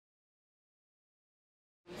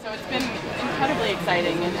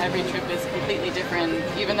exciting, and every trip is completely different.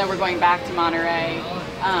 Even though we're going back to Monterrey,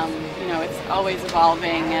 you know, it's always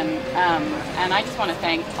evolving, and I just want to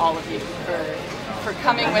thank all of you for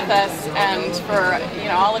coming with us and for, you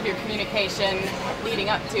know, all of your communication leading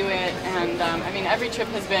up to it. And I mean, every trip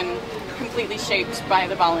has been completely shaped by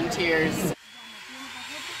the volunteers.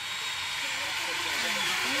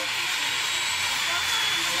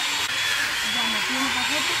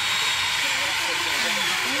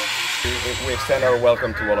 We extend our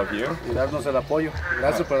welcome to all of you. Darnos el apoyo.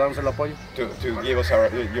 Gracias por darnos el apoyo. To give us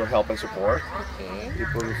your help and support. Y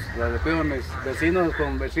pues le pido a mis vecinos,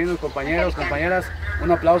 compañeros, compañeras,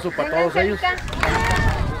 un aplauso para todos ellos.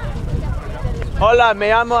 Hola, me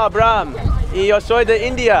llamo Abraham y yo soy de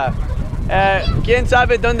India. ¿Quién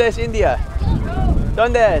sabe dónde es India?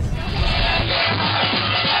 ¿Dónde es?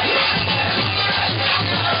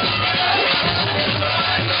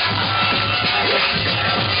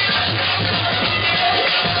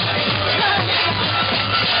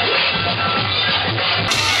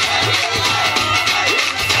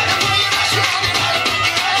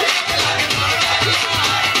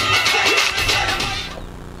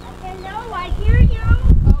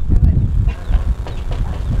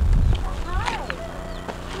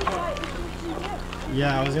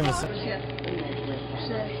 Yeah, I was gonna say.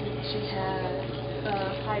 She had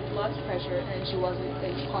high blood pressure and she wasn't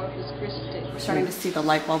impoverished. We're starting to see the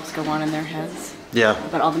light bulbs go on in their heads. Yeah.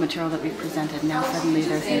 About all the material that we've presented. Now suddenly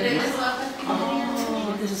they're thinking,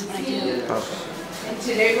 oh, this is what I do. And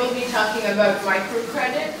today we'll be talking about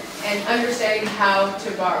microcredit and understanding how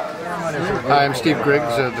to borrow. Hi, I'm Steve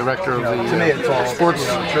Griggs, Director of the Sports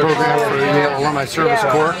Program for the Yale Alumni Service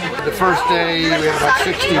Corps. The first day we had about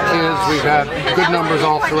 60 kids. We've had good numbers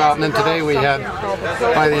all throughout, and then today we had,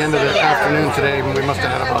 by the end of the afternoon today, we must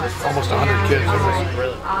have had about almost 100 kids.